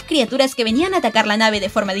extrañas criaturas que venían a atacar la nave de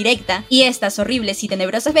forma directa, y estas horribles y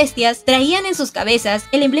tenebrosas bestias traían en sus cabezas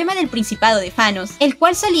el emblema del Principado de Fanos, el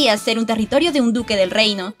cual solía ser un territorio de un duque del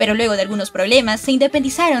reino, pero luego de algunos problemas se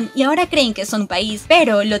independizaron y ahora creen que son un país.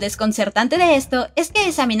 Pero lo desconcertante de esto es que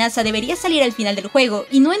esa amenaza debería salir al final del juego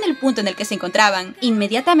y no en el punto en el que se encontraban.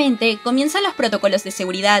 Inmediatamente comienzan los protocolos de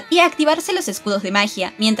seguridad y a activarse los escudos de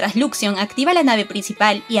magia, mientras Luxion activa la nave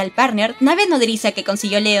principal y al partner, nave nodriza que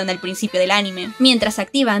consiguió Leon al principio del anime. Mientras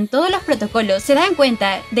activan todos los protocolos, se dan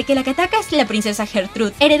cuenta de que la que ataca es la princesa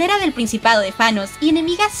Gertrude, heredera del Principado de Fanos y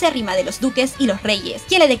enemiga acérrima de los duques y los reyes,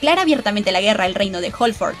 quien le declara abiertamente la guerra al reino de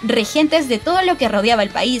Holford, regentes de todo lo que rodeaba el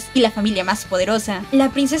país y la familia más poderosa. La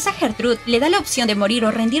princesa Gertrude le da la opción de morir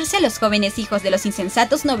o rendirse a los jóvenes hijos de los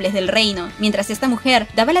insensatos nobles del reino. Mientras esta mujer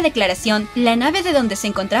daba la declaración, la nave de donde se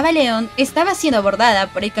encontraba Leon estaba siendo abordada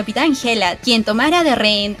por el capitán Helad, quien tomara de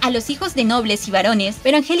rehén a los hijos de nobles y varones,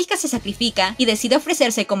 pero Angélica se sacrifica y decide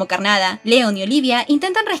ofrecerse como carnada. Leon y Olivia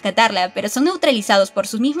intentan rescatarla, pero son neutralizados por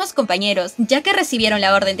sus mismos compañeros, ya que recibieron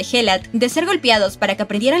la orden de Helad de ser golpeados para que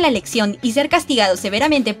aprendieran la lección y ser castigados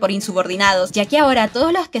severamente por insubordinados, ya que ahora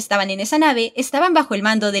todos los que estaban en esa nave estaban bajo el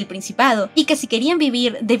mando del Principado y que si querían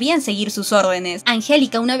vivir debían seguir sus órdenes.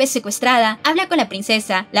 Angélica, una vez secuestrada, habla con la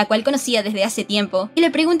princesa, la cual conocía desde hace tiempo, y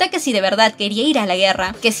le pregunta que si de verdad quería ir a la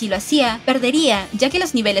guerra, que si lo hacía, perdería, ya que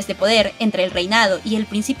los niveles de poder entre el reinado y el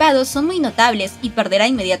Principado son muy notables y perderá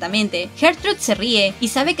inmediatamente. Gertrude se ríe y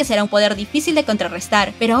sabe que será un poder difícil de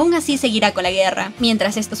contrarrestar, pero aún así seguirá con la guerra.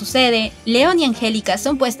 Mientras esto sucede, Leon y Angélica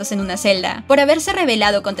son puestos en una celda por haberse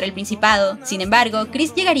rebelado contra el Principado. Sin embargo,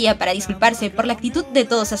 Chris llegaría para disculparse por la actitud de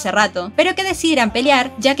todos hace rato, pero que decidirán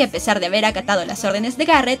pelear, ya que a pesar de haber acatado las órdenes de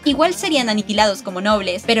Garrett, igual serían aniquilados como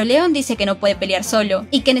nobles. Pero Leon dice que no puede pelear solo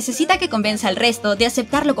y que necesita que convenza al resto de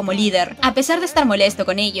aceptarlo como líder, a pesar de estar molesto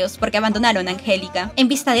con ellos porque abandonaron a Angélica. En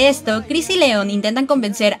vista de esto, Chris y Leon intentan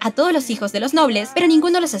convencer a todos los hijos de los nobles, pero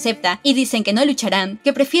ninguno los acepta y dicen que no lucharán,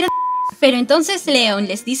 que prefieren. Pero entonces Leon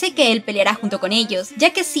les dice que él peleará junto con ellos,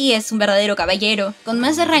 ya que sí es un verdadero caballero, con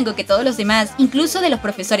más de rango que todos los demás, incluso de los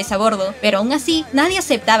profesores a bordo, pero aún así nadie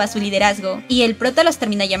aceptaba su liderazgo, y el prota los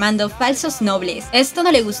termina llamando falsos nobles. Esto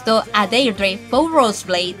no le gustó a Deirdre Poe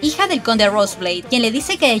Roseblade, hija del conde Roseblade, quien le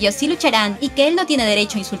dice que ellos sí lucharán y que él no tiene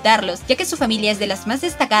derecho a insultarlos, ya que su familia es de las más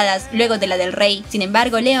destacadas luego de la del rey. Sin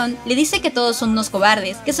embargo, Leon le dice que todos son unos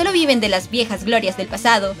cobardes, que solo viven de las viejas glorias del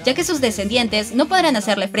pasado, ya que sus descendientes no podrán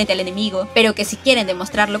hacerle frente al enemigo, pero que si quieren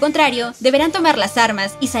demostrar lo contrario, deberán tomar las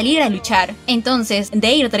armas y salir a luchar. Entonces,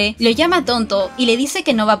 Deirdre lo llama tonto y le dice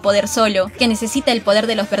que no va a poder solo, que necesita el poder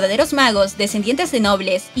de los verdaderos magos, descendientes de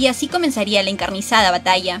nobles, y así comenzaría la encarnizada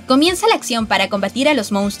batalla. Comienza la acción para combatir a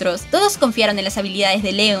los monstruos. Todos confiaron en las habilidades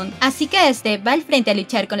de Leon, así que este va al frente a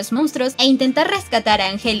luchar con los monstruos e intentar rescatar a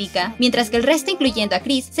Angélica, mientras que el resto, incluyendo a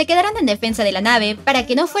Chris, se quedaron en defensa de la nave para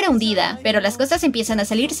que no fuera hundida. Pero las cosas empiezan a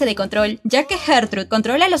salirse de control, ya que Gertrude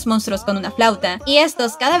controla a los monstruos con una flauta, y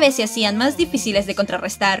estos cada vez se hacían más difíciles de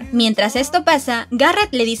contrarrestar. Mientras esto pasa,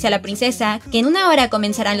 Garrett le dice a la princesa que en una hora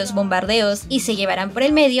comenzarán los bombardeos y se llevarán por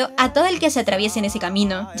el medio a todo el que se atraviese en ese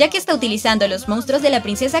camino, ya que está utilizando a los monstruos de la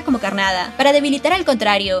princesa como carnada, para debilitar al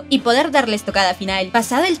contrario y poder darles tocada final.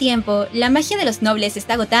 Pasado el tiempo, la magia de los nobles se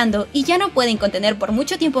está agotando y ya no pueden contener por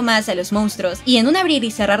mucho tiempo más a los monstruos, y en un abrir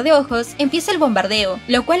y cerrar de ojos empieza el bombardeo,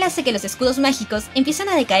 lo cual hace que los escudos mágicos empiezan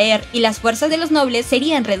a decaer y las fuerzas de los nobles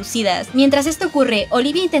serían reducidas. Mientras esto ocurre,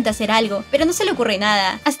 Olivia intenta hacer algo, pero no se le ocurre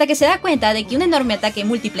nada, hasta que se da cuenta de que un enorme ataque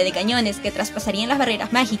múltiple de cañones que traspasarían las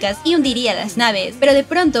barreras mágicas y hundiría las naves. Pero de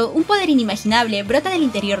pronto, un poder inimaginable brota del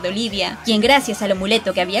interior de Olivia, quien gracias al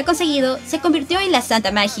amuleto que había conseguido, se convirtió en la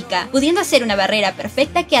Santa Mágica, pudiendo hacer una barrera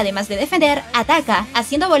perfecta que además de defender, ataca,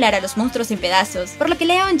 haciendo volar a los monstruos en pedazos, por lo que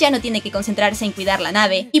Leon ya no tiene que concentrarse en cuidar la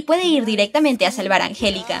nave, y puede ir directamente a salvar a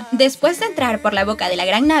Angélica. Después de entrar por la boca de la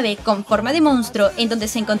gran nave con forma de monstruo, en donde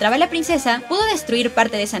se encontraba encontraba la princesa, pudo destruir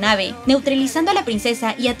parte de esa nave, neutralizando a la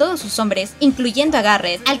princesa y a todos sus hombres, incluyendo a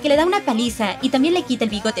Garrett, al que le da una paliza y también le quita el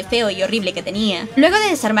bigote feo y horrible que tenía. Luego de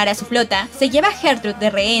desarmar a su flota, se lleva a Gertrude de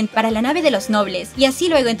rehén para la nave de los nobles y así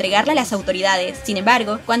luego entregarla a las autoridades. Sin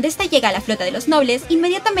embargo, cuando esta llega a la flota de los nobles,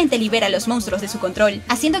 inmediatamente libera a los monstruos de su control,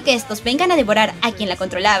 haciendo que estos vengan a devorar a quien la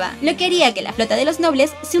controlaba, lo que haría que la flota de los nobles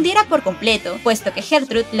se hundiera por completo, puesto que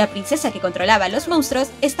Gertrude, la princesa que controlaba a los monstruos,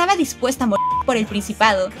 estaba dispuesta a morir por el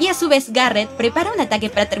principado, y a su vez Garrett prepara un ataque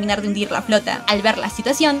para terminar de hundir la flota. Al ver la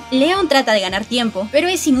situación, Leon trata de ganar tiempo, pero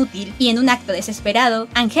es inútil, y en un acto desesperado,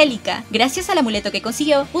 Angélica, gracias al amuleto que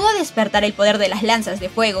consiguió, pudo despertar el poder de las lanzas de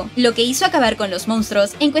fuego, lo que hizo acabar con los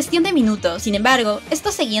monstruos en cuestión de minutos. Sin embargo,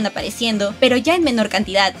 estos seguían apareciendo, pero ya en menor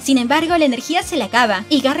cantidad. Sin embargo, la energía se le acaba,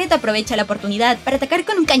 y Garrett aprovecha la oportunidad para atacar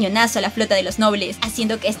con un cañonazo a la flota de los nobles,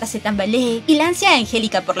 haciendo que ésta se tambalee y lance a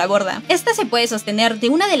Angélica por la borda. Esta se puede sostener de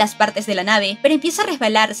una de las partes de la nave, pero empieza a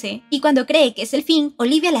resbalarse, y cuando cree que es el fin,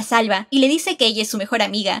 Olivia la salva y le dice que ella es su mejor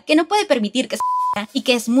amiga, que no puede permitir que se y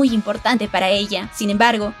que es muy importante para ella. Sin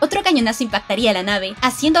embargo, otro cañonazo impactaría la nave,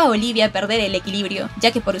 haciendo a Olivia perder el equilibrio,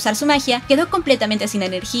 ya que por usar su magia quedó completamente sin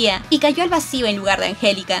energía y cayó al vacío en lugar de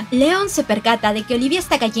Angélica. Leon se percata de que Olivia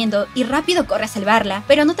está cayendo y rápido corre a salvarla,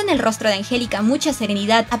 pero nota en el rostro de Angélica mucha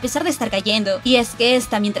serenidad a pesar de estar cayendo, y es que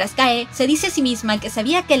esta, mientras cae, se dice a sí misma que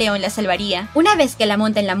sabía que Leon la salvaría. Una vez que la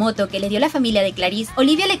monta en la moto que le dio la familia de Clarice,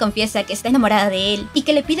 Olivia le confiesa que está enamorada de él y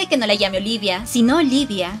que le pide que no la llame Olivia, sino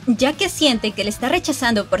Olivia, ya que siente que le está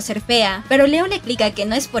rechazando por ser fea, pero Leon le explica que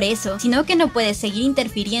no es por eso, sino que no puede seguir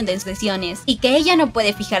interfiriendo en sus decisiones, y que ella no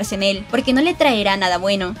puede fijarse en él, porque no le traerá nada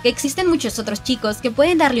bueno, que existen muchos otros chicos que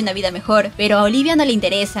pueden darle una vida mejor, pero a Olivia no le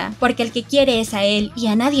interesa, porque el que quiere es a él y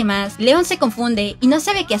a nadie más. Leon se confunde y no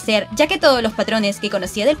sabe qué hacer, ya que todos los patrones que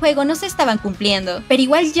conocía del juego no se estaban cumpliendo, pero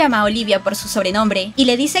igual llama a Olivia por su sobrenombre, y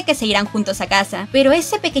le dice que se irán juntos a casa, pero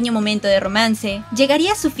ese pequeño momento de romance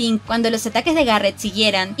llegaría a su fin cuando los ataques de Garrett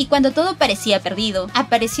siguieran, y cuando todo parecía perdido,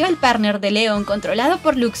 apareció el partner de Leon controlado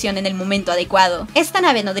por Luxion en el momento adecuado. Esta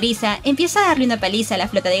nave nodriza empieza a darle una paliza a la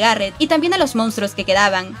flota de Garrett y también a los monstruos que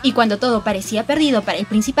quedaban, y cuando todo parecía perdido para el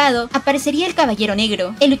Principado, aparecería el Caballero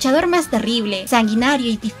Negro, el luchador más terrible, sanguinario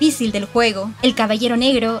y difícil del juego. El Caballero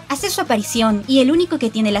Negro hace su aparición y el único que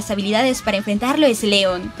tiene las habilidades para enfrentarlo es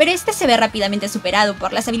Leon, pero este se ve rápidamente superado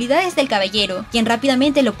por las habilidades del Caballero, quien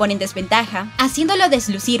rápidamente lo pone en desventaja, haciéndolo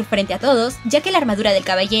deslucir frente a todos, ya que la armadura del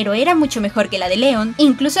Caballero era mucho mejor que la de Leon.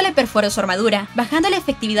 Incluso le perforó su armadura, bajando la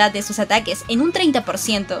efectividad de sus ataques en un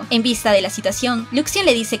 30%. En vista de la situación, Luxion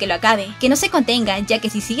le dice que lo acabe, que no se contenga, ya que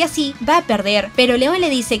si sigue así, va a perder, pero Leon le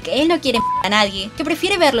dice que él no quiere a nadie, que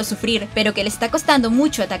prefiere verlo sufrir, pero que le está costando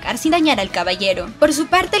mucho atacar sin dañar al caballero. Por su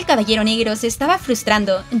parte, el Caballero Negro se estaba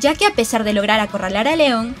frustrando, ya que a pesar de lograr acorralar a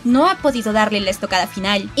Leon, no ha podido darle la estocada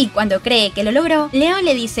final, y cuando cree que lo logró, Leon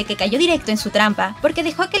le dice que cayó directo en su trampa, porque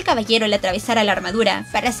dejó que el caballero le atravesara la armadura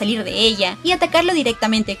para salir de ella y atacarlo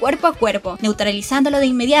directamente cuerpo a cuerpo, neutralizándolo de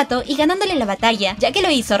inmediato y ganándole la batalla, ya que lo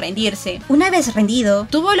hizo rendirse. Una vez rendido,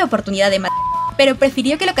 tuvo la oportunidad de matar, pero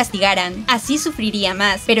prefirió que lo castigaran, así sufriría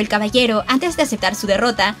más. Pero el caballero, antes de aceptar su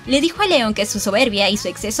derrota, le dijo a Leon que su soberbia y su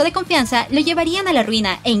exceso de confianza lo llevarían a la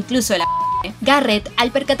ruina e incluso a la Garrett,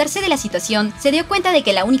 al percatarse de la situación, se dio cuenta de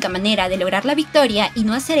que la única manera de lograr la victoria y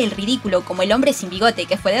no hacer el ridículo como el hombre sin bigote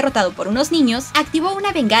que fue derrotado por unos niños, activó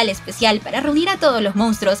una bengala especial para reunir a todos los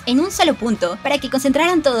monstruos en un solo punto, para que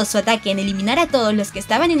concentraran todo su ataque en eliminar a todos los que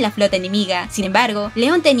estaban en la flota enemiga. Sin embargo,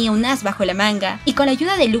 Leon tenía un as bajo la manga, y con la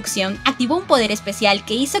ayuda de Luxion, activó un poder especial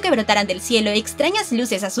que hizo que brotaran del cielo extrañas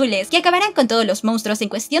luces azules que acabaran con todos los monstruos en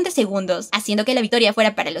cuestión de segundos, haciendo que la victoria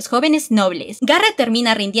fuera para los jóvenes nobles. Garrett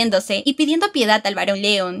termina rindiéndose y pidiendo piedad al varón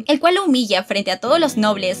Leon, el cual lo humilla frente a todos los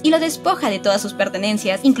nobles y lo despoja de todas sus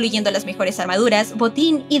pertenencias, incluyendo las mejores armaduras,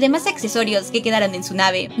 botín y demás accesorios que quedaron en su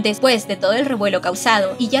nave. Después de todo el revuelo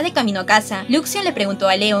causado y ya de camino a casa, Luxion le preguntó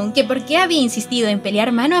a Leon que por qué había insistido en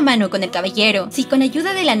pelear mano a mano con el caballero, si con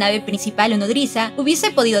ayuda de la nave principal o nodriza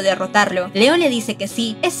hubiese podido derrotarlo. Leon le dice que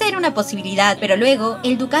sí, esa era una posibilidad, pero luego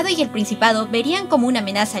el ducado y el principado verían como una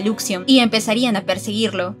amenaza a Luxion y empezarían a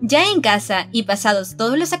perseguirlo. Ya en casa y pasados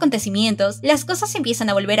todos los acontecimientos, las cosas empiezan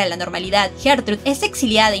a volver a la normalidad. Gertrude es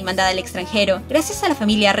exiliada y mandada al extranjero, gracias a la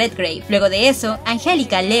familia Redgrave. Luego de eso,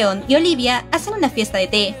 Angélica, Leon y Olivia hacen una fiesta de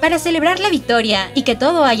té para celebrar la victoria y que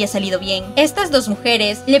todo haya salido bien. Estas dos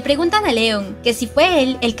mujeres le preguntan a Leon que si fue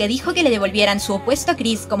él el que dijo que le devolvieran su opuesto a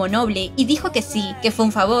Chris como noble, y dijo que sí, que fue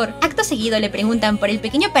un favor. Acto acto seguido le preguntan por el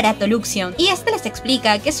pequeño aparato Luxion, y este les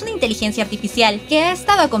explica que es una inteligencia artificial que ha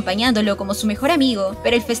estado acompañándolo como su mejor amigo,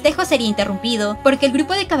 pero el festejo sería interrumpido porque el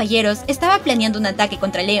grupo de caballeros estaba planeando un ataque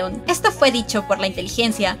contra Leon. Esto fue dicho por la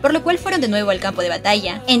inteligencia, por lo cual fueron de nuevo al campo de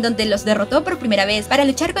batalla, en donde los derrotó por primera vez para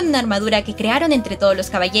luchar con una armadura que crearon entre todos los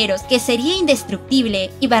caballeros, que sería indestructible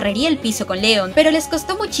y barrería el piso con Leon, pero les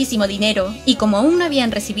costó muchísimo dinero, y como aún no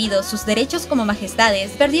habían recibido sus derechos como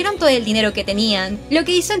majestades, perdieron todo el dinero que tenían, lo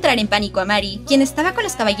que hizo entrar en pánico a Mari, quien estaba con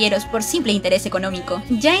los caballeros por simple interés económico.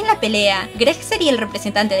 Ya en la pelea, Greg sería el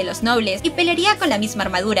representante de los nobles y pelearía con la misma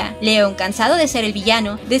armadura. Leon, cansado de ser el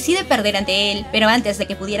villano, decide perder ante él, pero antes de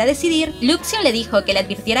que pudiera decidir, Luxion le dijo que le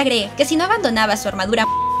advirtiera a Greg que si no abandonaba su armadura,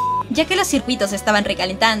 ya que los circuitos estaban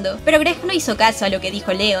recalentando, pero Greg no hizo caso a lo que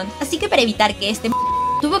dijo Leon, así que para evitar que este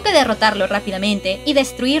tuvo que derrotarlo rápidamente y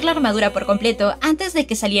destruir la armadura por completo antes de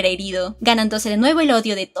que saliera herido, ganándose de nuevo el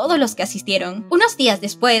odio de todos los que asistieron. Unos días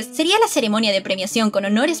después, sería la ceremonia de premiación con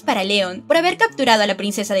honores para Leon por haber capturado a la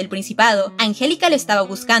princesa del Principado. Angélica lo estaba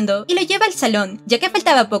buscando y lo lleva al salón, ya que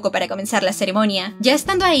faltaba poco para comenzar la ceremonia. Ya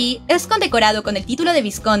estando ahí, es condecorado con el título de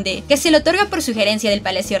vizconde, que se le otorga por sugerencia del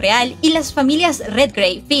Palacio Real y las familias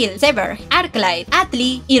Redgrave, Phil, Sever, Arclight,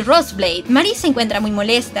 Atlee y Roseblade. Mari se encuentra muy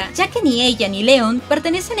molesta, ya que ni ella ni Leon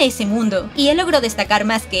pertenecen a ese mundo, y él logró destacar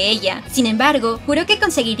más que ella. Sin embargo, juró que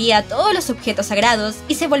conseguiría todos los objetos sagrados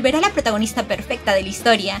y se volverá la protagonista perfecta de la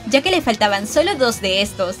historia, ya que le faltaban solo 2 de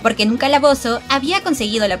estos, porque en un calabozo había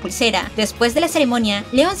conseguido la pulsera. Después de la ceremonia,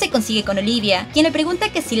 Leon se consigue con Olivia, quien le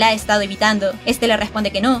pregunta que si la ha estado evitando. Este le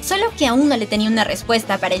responde que no, solo que aún no le tenía una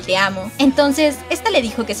respuesta para el te amo. Entonces, esta le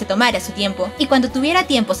dijo que se tomara su tiempo, y cuando tuviera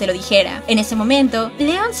tiempo se lo dijera. En ese momento,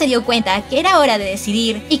 Leon se dio cuenta que era hora de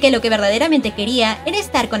decidir, y que lo que verdaderamente quería era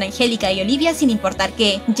estar con Angélica y Olivia sin importar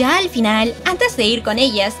qué. Ya al final, antes de ir con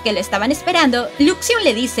ellas, que lo estaban esperando, Luxion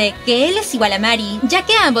le dice que él es igual a Mari, ya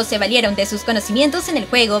que ambos se valieron de sus conocimientos en el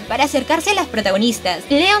juego para acercarse a las protagonistas.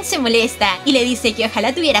 Leon se molesta y le dice que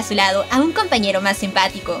ojalá tuviera a su lado a un compañero más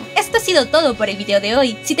simpático. Esto ha sido todo por el video de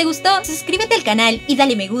hoy. Si te gustó, suscríbete al canal y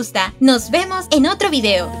dale me gusta. Nos vemos en otro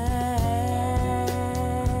video.